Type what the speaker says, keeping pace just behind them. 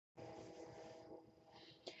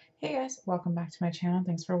Hey guys, welcome back to my channel.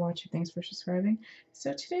 Thanks for watching, thanks for subscribing.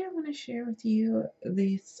 So today I want to share with you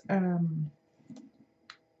this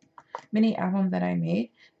mini album that I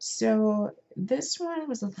made. So this one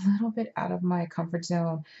was a little bit out of my comfort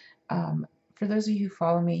zone. For those of you who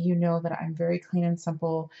follow me, you know that I'm very clean and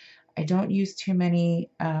simple. I don't use too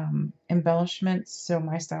many embellishments, so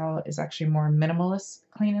my style is actually more minimalist,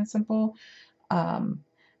 clean and simple. Um,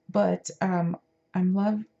 but I'm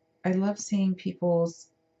love I love seeing people's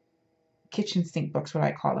kitchen sink books, what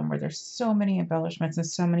I call them, where there's so many embellishments and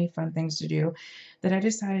so many fun things to do that I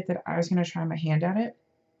decided that I was going to try my hand at it.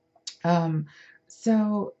 Um,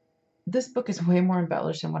 so this book is way more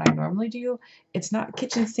embellished than what I normally do. It's not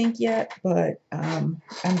kitchen sink yet, but I'm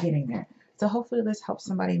getting there. So hopefully this helps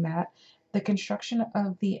somebody, Matt. The construction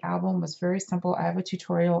of the album was very simple. I have a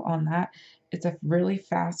tutorial on that. It's a really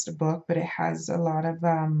fast book, but it has a lot of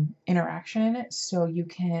interaction in it. So you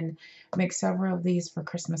can make several of these for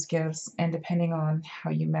Christmas gifts, and depending on how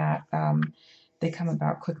you mat, they come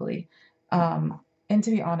about quickly. And to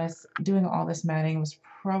be honest, doing all this matting was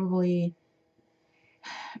probably,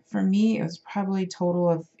 for me, it was probably a total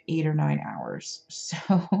of 8 or 9 hours.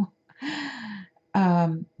 So,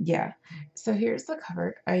 yeah. So here's the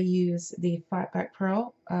cover. I use the flat back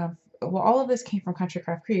pearl. Well, all of this came from Country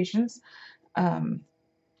Craft Creations. Um,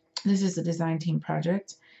 this is a design team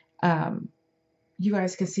project. Um, you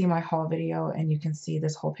guys can see my haul video and you can see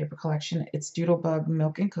this whole paper collection. It's Doodlebug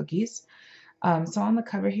Milk and Cookies. So on the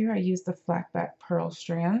cover here, I use the flat back pearl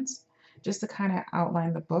strands just to kind of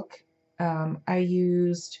outline the book. I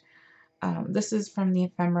used this is from the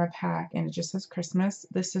ephemera pack, and it just says Christmas.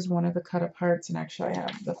 This is one of the cut aparts, and actually I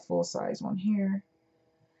have the full size one here.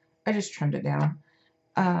 I just trimmed it down.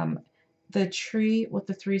 Um, the tree with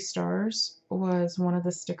the 3 stars was one of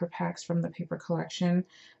the sticker packs from the paper collection.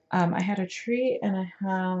 I had a tree, and I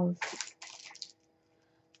have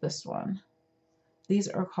this one. These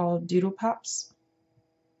are called Doodle Pops.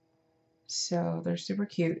 So they're super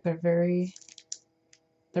cute. They're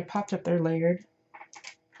popped up, they're layered.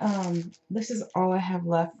 This is all I have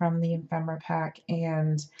left from the ephemera pack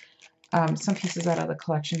and some pieces out of the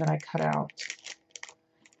collection that I cut out.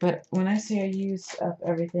 But when I say I used up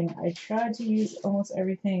everything, I tried to use almost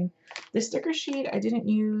everything. The sticker sheet, I didn't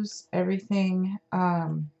use everything,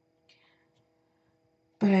 but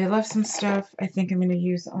I left some stuff I think I'm going to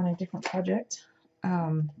use on a different project.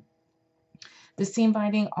 The seam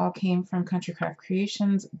binding all came from Country Craft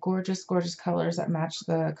Creations. Gorgeous, gorgeous colors that match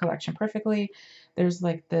the collection perfectly. There's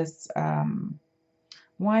like this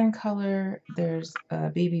wine color, there's a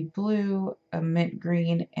baby blue, a mint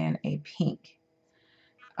green, and a pink.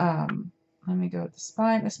 Let me go with the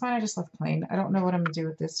spine. The spine I just left plain. I don't know what I'm going to do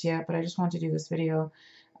with this yet, but I just wanted to do this video.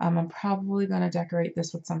 I'm probably going to decorate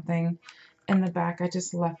this with something. In the back, I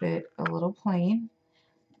just left it a little plain.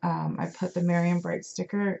 I put the Merry and Bright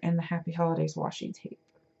sticker and the Happy Holidays washi tape.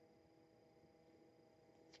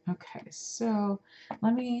 Okay, so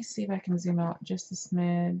let me see if I can zoom out just a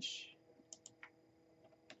smidge.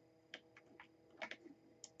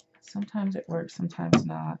 Sometimes it works, sometimes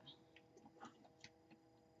not.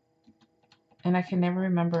 And I can never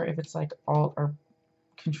remember if it's like Alt or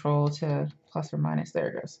Control to plus or minus. There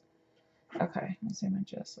it goes. Okay, let's zoom in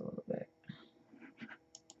just a little bit.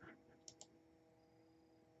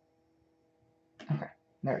 Okay,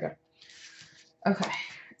 there we go. Okay,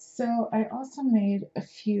 so I also made a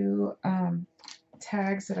few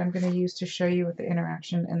tags that I'm going to use to show you with the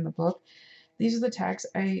interaction in the book. These are the tags.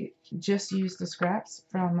 I just used the scraps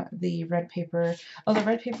from the red paper. Oh, the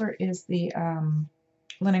red paper is the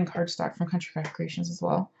linen cardstock from Country Craft Creations as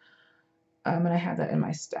well. And I had that in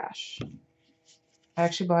my stash. I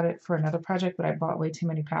actually bought it for another project, but I bought way too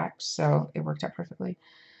many packs, so it worked out perfectly.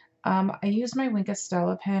 I used my Wink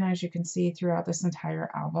Stella pen, as you can see, throughout this entire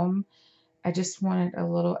album. I just wanted a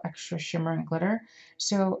little extra shimmer and glitter.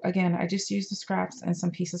 So again, I just used the scraps and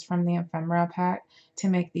some pieces from the ephemera pack to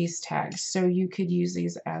make these tags. So you could use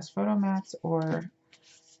these as photo mats or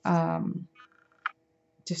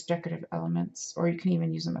just decorative elements, or you can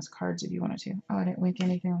even use them as cards if you wanted to. Oh, I didn't wink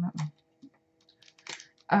anything on that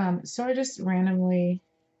one. So I just randomly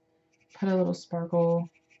put a little sparkle,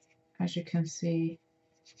 as you can see,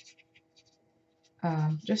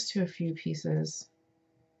 just to a few pieces.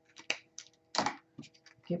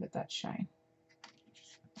 Give it that shine.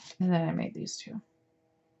 And then I made these two.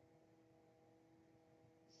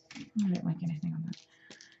 I didn't like anything on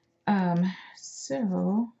that.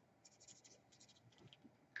 So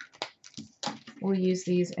we'll use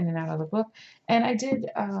these in and out of the book. And I did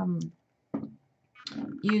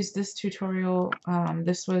use this tutorial.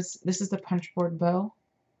 This is the punch board bow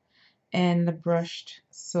and the brushed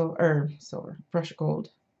brushed gold.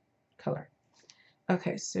 color.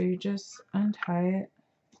 Okay, so you just untie it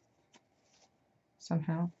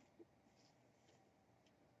somehow.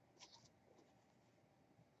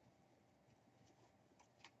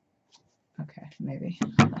 Okay, maybe.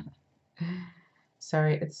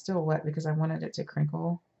 Sorry, it's still wet because I wanted it to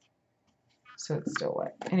crinkle, so it's still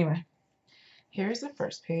wet. Anyway, here's the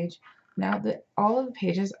first page. Now that all of the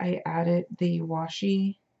pages, I added the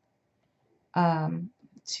washi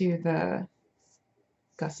to the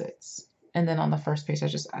gussets, and then on the first page, I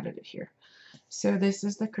just added it here. So this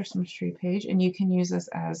is the Christmas tree page, and you can use this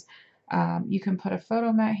as you can put a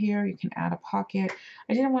photo mat here. You can add a pocket.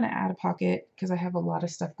 I didn't want to add a pocket because I have a lot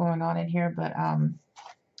of stuff going on in here, but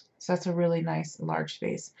so that's a really nice large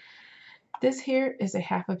space. This here is a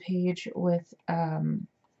half a page with,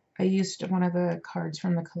 I used one of the cards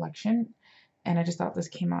from the collection, and I just thought this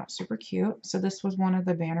came out super cute. So this was one of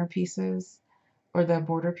the banner pieces or the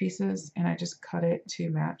border pieces, and I just cut it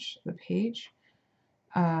to match the page.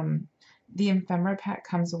 The ephemera pack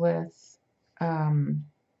comes with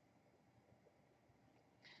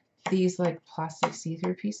these like plastic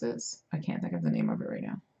see-through pieces. I can't think of the name of it right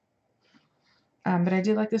now. But I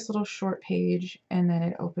did like this little short page, and then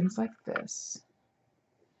it opens like this.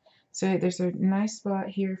 So there's a nice spot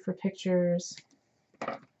here for pictures.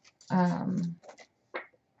 A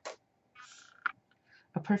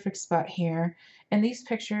perfect spot here. And these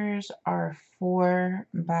pictures are 4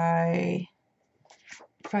 by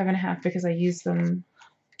 5.5 because I used them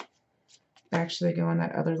to actually go in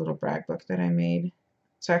that other little brag book that I made.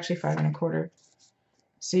 So actually 5.25.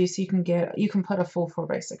 So you see you can put a full 4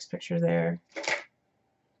 by 6 picture there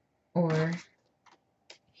or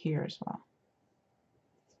here as well.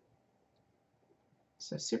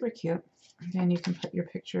 So super cute. Then you can put your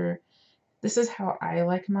picture. This is how I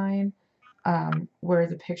like mine, where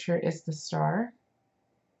the picture is the star.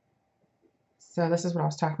 So this is what I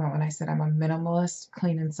was talking about when I said I'm a minimalist,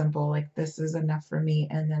 clean and simple. Like this is enough for me,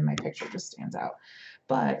 and then my picture just stands out.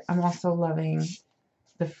 But I'm also loving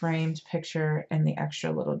the framed picture and the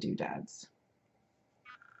extra little doodads.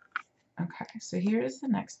 Okay, so here's the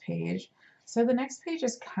next page. So the next page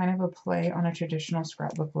is kind of a play on a traditional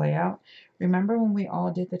scrapbook layout. Remember when we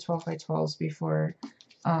all did the 12 by 12s before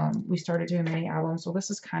we started doing mini albums? Well,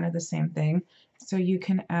 this is kind of the same thing. So you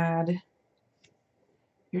can add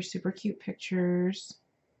your super cute pictures,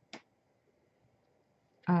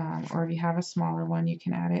 or if you have a smaller one, you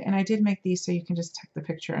can add it. And I did make these so you can just tuck the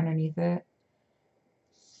picture underneath it.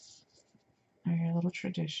 Or your little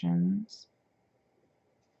traditions.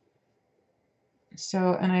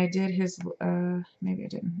 So, and I did his, maybe I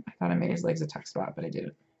didn't. I thought I made his legs a tuck spot, but I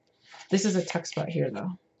didn't. This is a tuck spot here,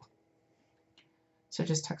 though. So it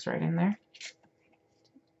just tucks right in there.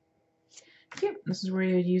 Cute. This is where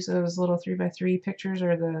you use those little 3 by 3 pictures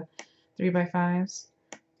or the 3 by 5s.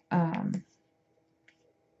 Okay,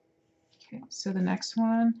 so the next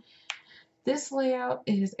one. This layout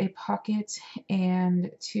is a pocket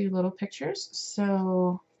and 2 little pictures.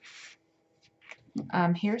 So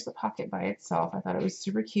here's the pocket by itself. I thought it was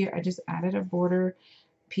super cute. I just added a border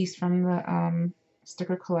piece from the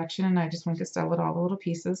sticker collection, and I just went to sell with all the little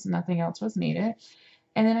pieces. Nothing else was needed.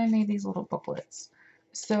 And then I made these little booklets.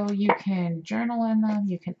 So you can journal in them.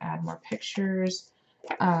 You can add more pictures.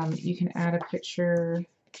 You can add a picture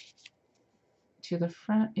to the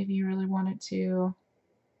front if you really wanted to.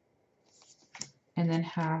 And then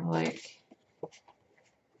have like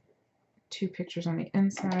 2 pictures on the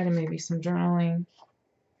inside and maybe some journaling.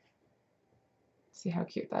 See how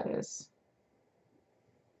cute that is.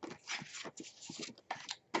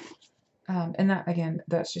 And that, again,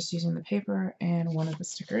 that's just using the paper and one of the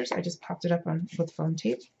stickers. I just popped it up on with foam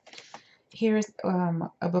tape. Here's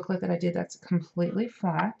a booklet that I did that's completely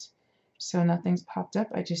flat, so nothing's popped up.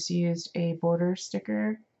 I just used a border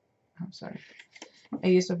sticker. I'm sorry. I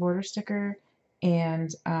used a border sticker and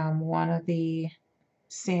one of the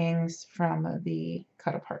sayings from the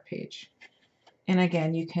cut apart page. And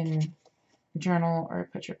again, you can journal or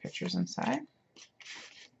put your pictures inside.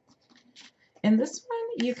 And this one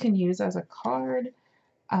you can use as a card.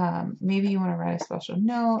 Maybe you want to write a special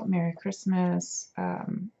note, Merry Christmas,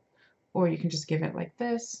 or you can just give it like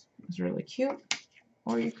this. It's really cute.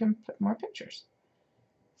 Or you can put more pictures.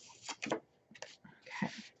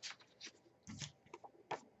 Okay.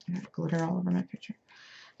 I got glitter all over my picture.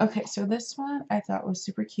 Okay, so this one I thought was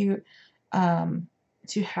super cute,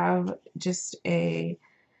 to have just a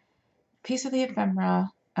piece of the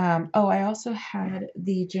ephemera. Oh, I also had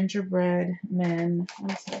the gingerbread men. Let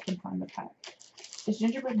me see if I can find the pack. It's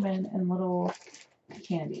gingerbread men and little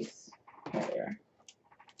candies. There they are.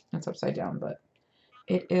 It's upside down, but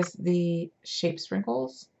it is the shape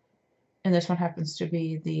sprinkles. And this one happens to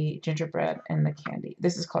be the gingerbread and the candy.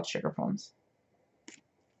 This is called Sugar Plums.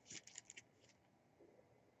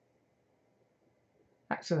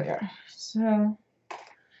 Right, so there. So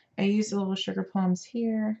I use the little sugar plums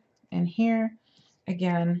here and here.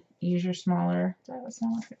 Again, use your smaller, do I have a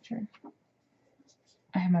smaller picture?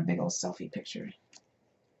 I have my big old selfie picture.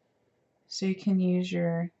 So you can use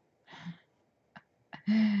your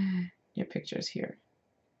pictures here.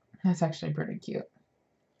 That's actually pretty cute.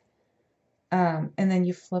 And then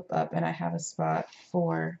you flip up, and I have a spot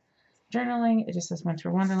for journaling. It just says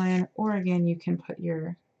Winter Wonderland, or again, you can put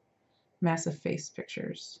your massive face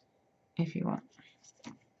pictures if you want.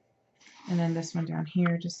 And then this one down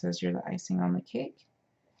here just says you're the icing on the cake.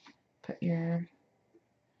 Put your,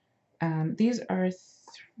 these are,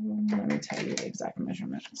 let me tell you the exact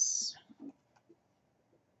measurements.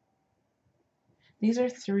 These are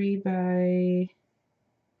 3 by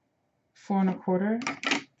 4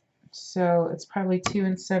 1/4. So it's probably 2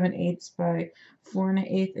 7/8 by 4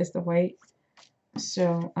 1/8 is the white.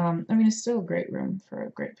 So, I mean, it's still a great room for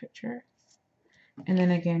a great picture. And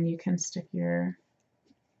then again, you can stick your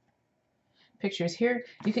pictures here.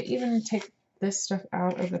 You could even take this stuff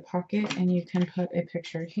out of the pocket and you can put a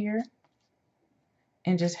picture here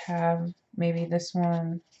and just have maybe this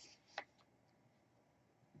one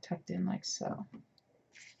tucked in like so.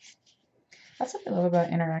 That's what I love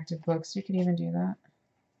about interactive books. You could even do that.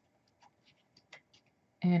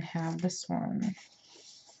 And have this one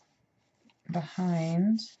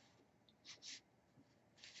behind.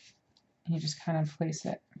 And you just kind of place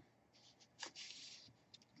it.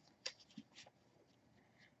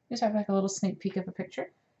 Just have like a little sneak peek of a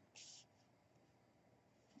picture.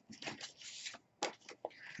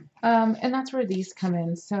 And that's where these come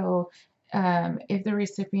in. So if the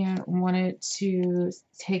recipient wanted to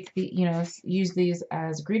take the, use these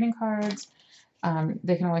as greeting cards,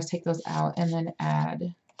 they can always take those out and then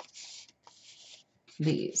add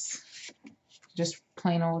these. Just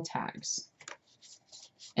plain old tags.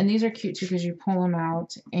 And these are cute too because you pull them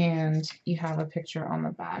out and you have a picture on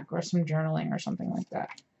the back or some journaling or something like that.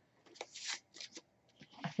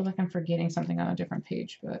 I feel like I'm forgetting something on a different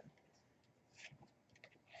page, but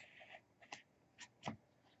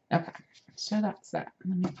okay, so that's that.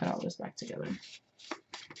 Let me put all this back together.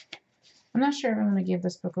 I'm not sure if I'm going to give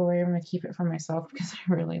this book away. I'm going to keep it for myself because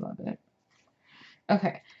I really love it.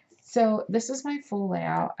 Okay, so this is my full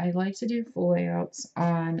layout. I like to do full layouts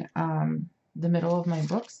on the middle of my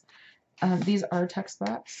books. These are tuck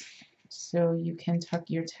spots, so you can tuck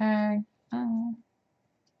your tag. Oh.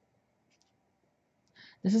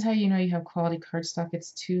 This is how you know you have quality cardstock.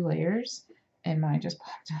 It's 2 layers, and mine just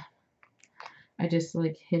popped up. I just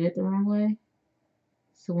like hit it the wrong way,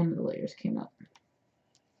 so one of the layers came up.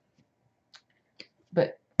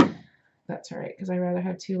 But that's all right, because I rather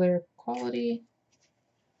have 2-layer quality.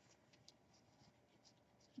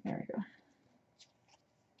 There we go.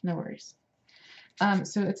 No worries.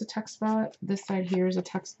 So it's a tuck spot. This side here is a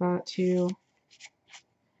tuck spot too.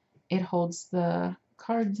 It holds the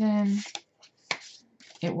cards in.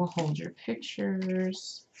 It will hold your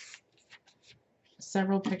pictures.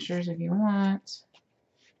 Several pictures if you want.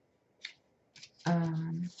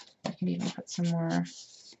 You can even put some more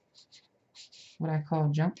what I call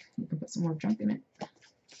junk. You can put some more junk in it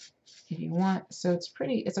if you want. So it's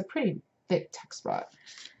a pretty thick tuck spot.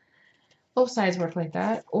 Both sides work like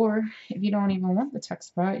that, or if you don't even want the tuck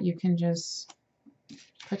spot, you can just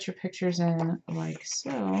put your pictures in like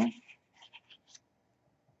so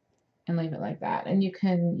and leave it like that. And you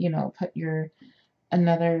can, put your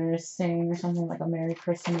another saying or something like a Merry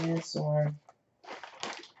Christmas or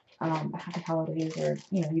Happy Holidays, or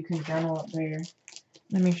you can journal up there.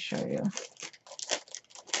 Let me show you.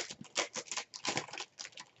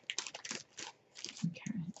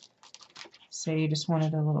 Okay. Say you just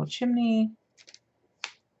wanted a little chimney,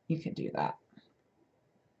 you could do that.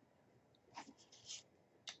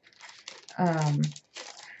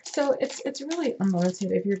 So it's really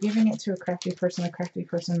unlimited. If you're giving it to a crafty person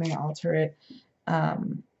may alter it.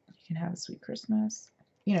 You can have a sweet Christmas.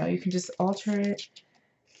 You can just alter it,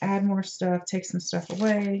 add more stuff, take some stuff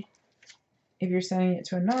away. If you're sending it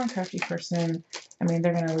to a non-crafty person, I mean,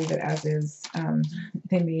 they're going to leave it as is.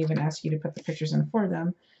 They may even ask you to put the pictures in for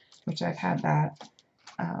them, which I've had that.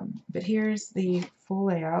 But here's the full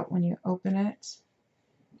layout. When you open it,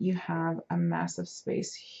 you have a massive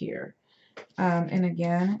space here. And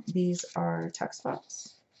again, these are tuck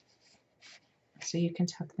spots. So you can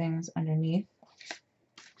tuck things underneath.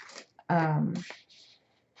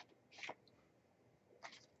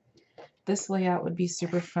 This layout would be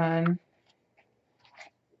super fun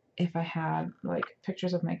if I had like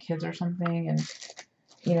pictures of my kids or something, and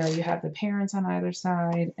you know, you have the parents on either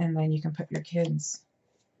side, and then you can put your kids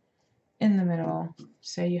in the middle.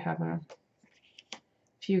 Say you have a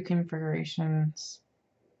few configurations.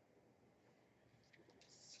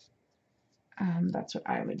 That's what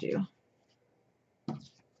I would do.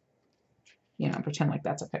 You know, pretend like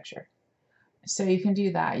that's a picture. So you can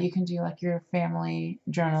do that. You can do like your family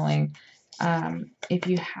journaling. If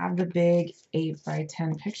you have the big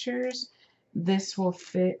 8x10 pictures, this will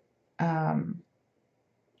fit,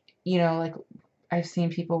 you know, like I've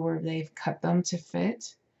seen people where they've cut them to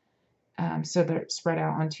fit. So they're spread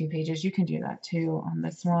out on 2 pages. You can do that too on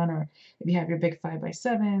this one, or if you have your big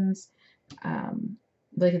 5x7s,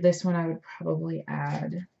 like this one I would probably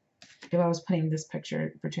add, if I was putting this picture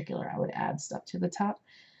in particular, I would add stuff to the top.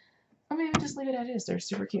 Or maybe just leave it as is. They're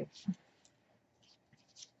super cute.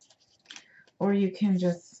 Or you can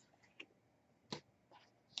just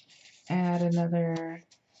add another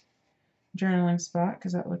journaling spot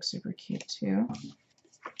because that looks super cute too.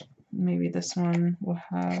 Maybe this one will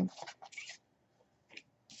have,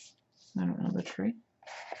 I don't know, the tree.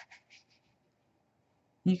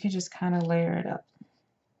 You can just kind of layer it up.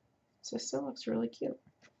 So it still looks really cute.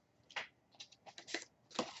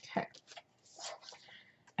 Okay.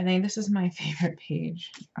 I think this is my favorite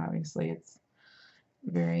page. Obviously, it's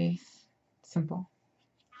very simple.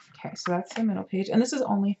 Okay, so that's the middle page. And this is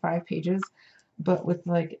only 5 pages, but with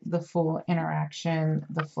like the full interaction,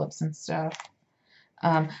 the flips and stuff.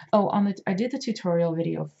 I did the tutorial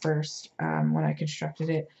video first when I constructed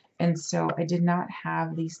it, and so I did not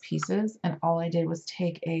have these pieces, and all I did was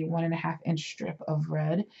take a 1.5-inch strip of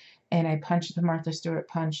red, and I punched the Martha Stewart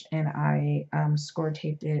punch, and I score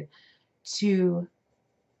taped it to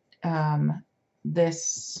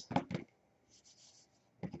this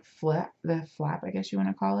flap, I guess you want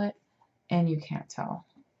to call it, and you can't tell.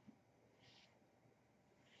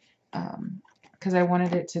 Because I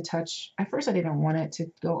wanted it to touch, at first I didn't want it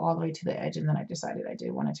to go all the way to the edge, and then I decided I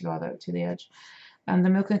did want it to go all the way to the edge. The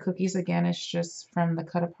Milk and Cookies, again, is just from the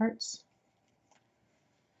cut aparts.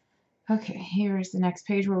 Okay, here's the next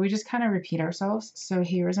page where we just kind of repeat ourselves. So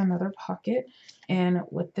here's another pocket, and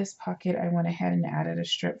with this pocket I went ahead and added a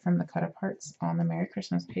strip from the cut aparts on the Merry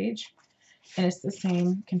Christmas page, and it's the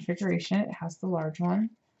same configuration. It has the large one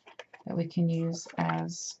that we can use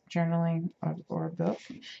as journaling or a book.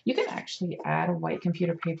 You can actually add a white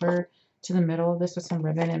computer paper to the middle of this with some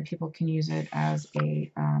ribbon, and people can use it as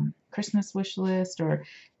a Christmas wish list, or,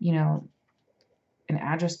 you know, an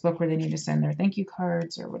address book where they need to send their thank you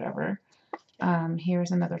cards or whatever.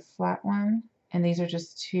 Here's another flat one, and these are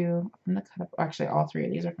just 2 from the cut up. Actually, all 3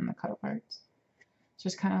 of these are from the cut aparts.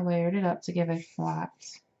 Just kind of layered it up to give a flat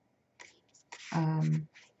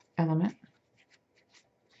element.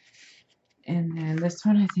 And then this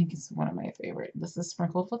one I think is one of my favorite. This is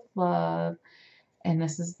Sprinkled with Love, and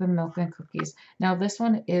this is the Milk and Cookies. Now this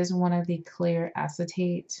one is one of the clear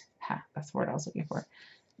acetate, that's the word I was looking for,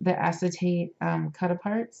 the acetate cut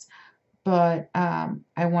aparts, but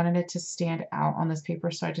I wanted it to stand out on this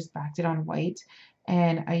paper, so I just backed it on white,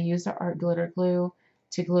 and I used the art glitter glue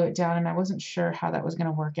to glue it down, and I wasn't sure how that was going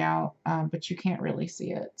to work out, but you can't really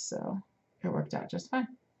see it, so it worked out just fine.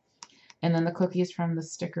 And then the cookies from the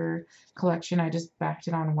sticker collection, I just backed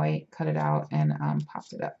it on white, cut it out, and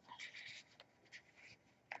popped it up.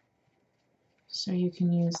 So you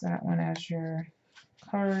can use that one as your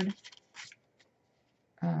card.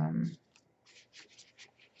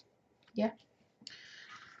 Yeah.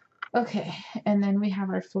 Okay, and then we have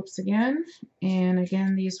our flips again. And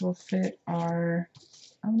again, these will fit our,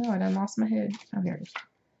 oh no, I done lost my head. Oh, here it is.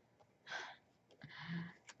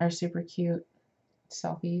 Our super cute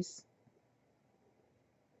selfies.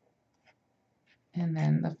 And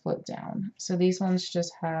then the flip down. So these ones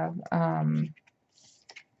just have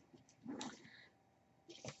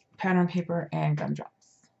pattern paper and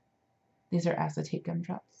gumdrops. These are acetate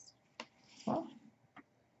gumdrops. Well,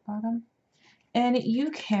 bottom. And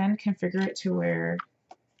you can configure it to where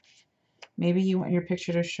maybe you want your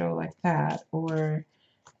picture to show like that, or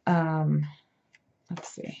let's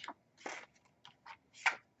see.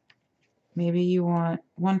 Maybe you want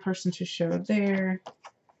one person to show there,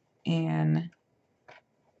 and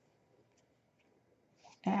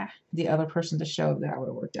the other person to show. That would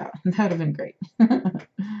have worked out. That would have been great.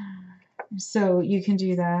 So you can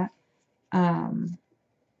do that.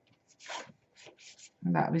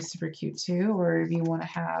 That would be super cute too. Or if you want to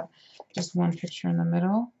have just one picture in the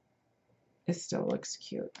middle, it still looks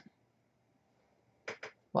cute.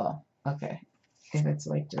 Well, okay. If it's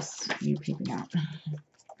like just you peeping out.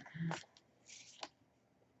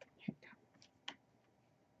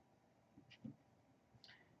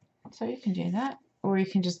 So you can do that. Or you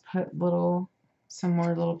can just put little some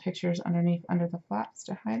more little pictures underneath under the flaps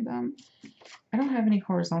to hide them. I don't have any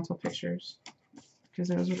horizontal pictures because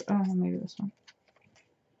those would, oh, maybe this one.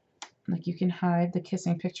 Like you can hide the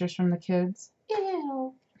kissing pictures from the kids.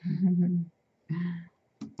 Ew.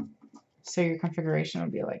 So your configuration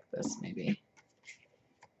would be like this maybe.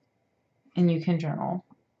 And you can journal.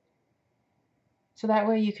 So that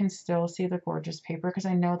way you can still see the gorgeous paper, because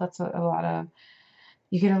I know that's a lot of,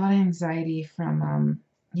 you get a lot of anxiety from,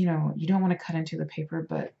 you know, you don't want to cut into the paper,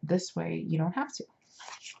 but this way you don't have to.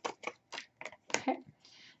 Okay.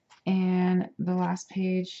 And the last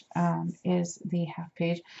page is the half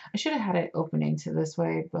page. I should have had it opening to this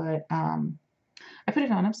way, but I put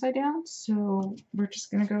it on upside down, so we're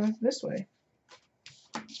just going to go this way.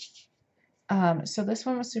 So this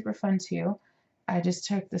one was super fun too. I just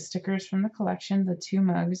took the stickers from the collection, the 2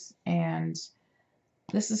 mugs, and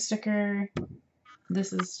this is a sticker,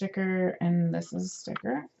 this is a sticker, and this is a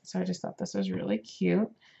sticker. So I just thought this was really cute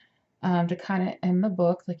to kind of end the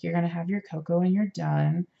book, like you're going to have your cocoa and you're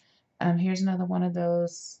done. Here's another one of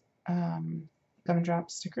those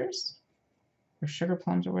gumdrop stickers, or sugar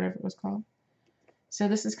plums, or whatever it was called. So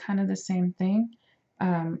this is kind of the same thing.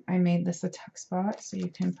 I made this a tuck spot so you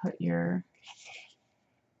can put your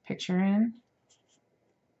picture in,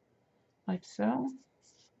 like so.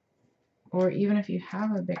 Or even if you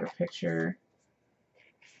have a bigger picture,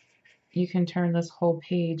 you can turn this whole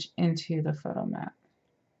page into the photo mat.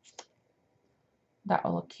 That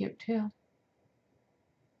will look cute too.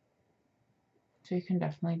 So you can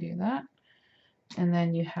definitely do that. And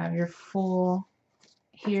then you have your full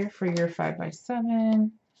here for your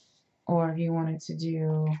 5x7, or if you wanted to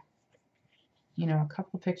do, you know, a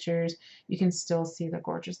couple pictures, you can still see the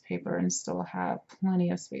gorgeous paper and still have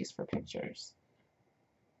plenty of space for pictures.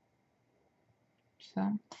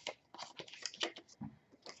 So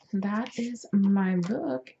that is my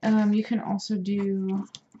book. You can also do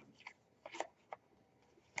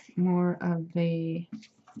more of the,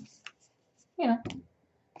 you know,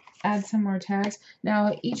 add some more tags.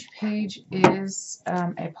 Now each page is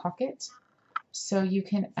a pocket, so you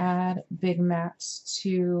can add big maps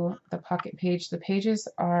to the pocket page. The pages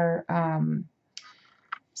are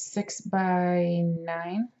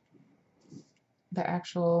 6x9, the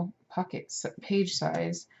actual pocket page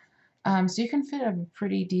size. So you can fit a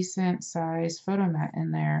pretty decent size photo mat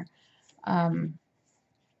in there. I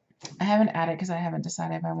haven't added because I haven't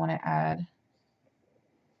decided if I want to add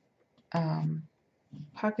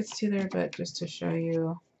pockets to there, but just to show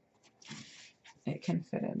you, it can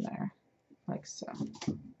fit in there like so. I don't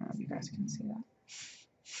know if you guys can see that.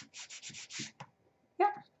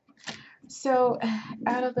 Yeah. So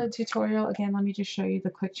out of the tutorial, again, let me just show you the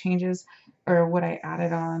quick changes, or what I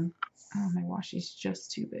added on. Oh, my washi's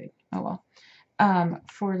just too big. Oh well.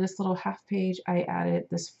 For this little half page, I added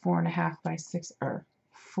this 4.5 by 6, or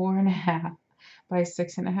 4.5 by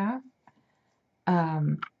 6.5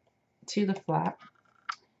 to the flap,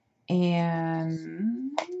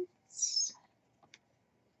 and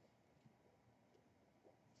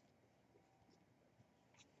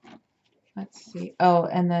let's see. Oh,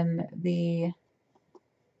 and then the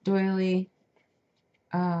doily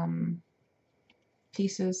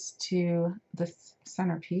pieces to the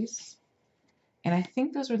centerpiece. And I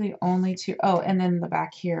think those were the only two. Oh, and then the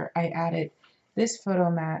back here, I added this photo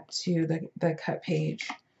mat to the cut page,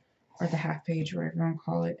 or the half page, whatever you want to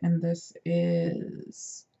call it. And this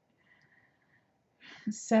is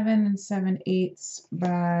 7 7/8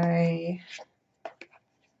 by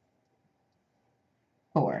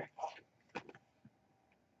 4.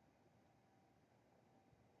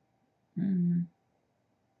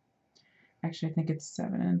 Actually, I think it's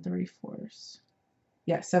 7 3/4.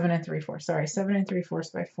 Yeah, 7 3/4. Sorry, 7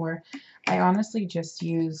 3/4 by 4. I honestly just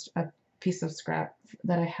used a piece of scrap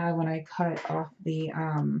that I had when I cut off the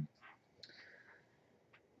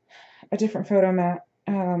a different photo mat.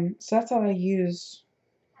 So that's all I use.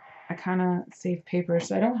 I kind of save paper,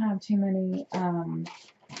 so I don't have too many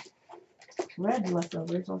red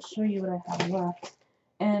leftovers. I'll show you what I have left.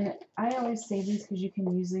 And I always save these because you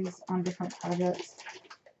can use these on different projects.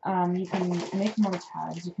 You can make more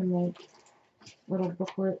tags. You can make little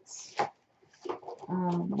booklets.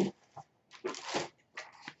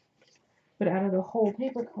 But out of the whole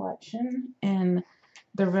paper collection and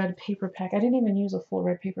the red paper pack, I didn't even use a full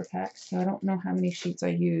red paper pack, so I don't know how many sheets I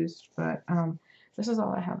used, but this is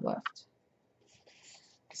all I have left.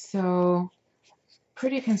 So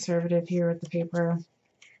pretty conservative here with the paper.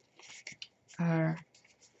 I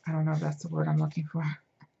don't know if that's the word I'm looking for.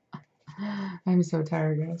 I'm so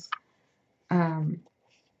tired, guys.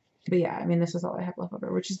 But yeah, I mean, this is all I have left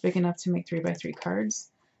over, which is big enough to make 3x3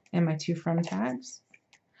 cards and my 2 from tags.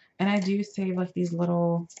 And I do save like these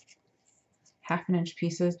little 1/2 inch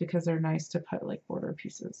pieces because they're nice to put like border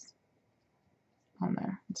pieces on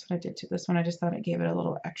there. That's what I did to this one. I just thought it gave it a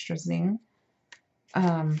little extra zing.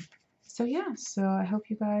 Um, so yeah, so I hope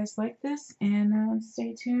you guys like this, and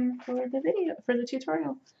stay tuned for the video, for the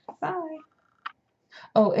tutorial. Bye.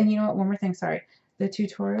 Oh, and you know what? One more thing, sorry. The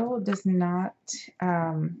tutorial does not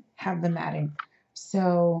have the matting.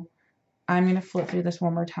 So I'm going to flip through this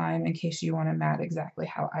one more time in case you want to mat exactly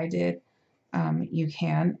how I did. You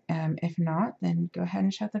can. If not, then go ahead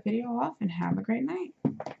and shut the video off and have a great night.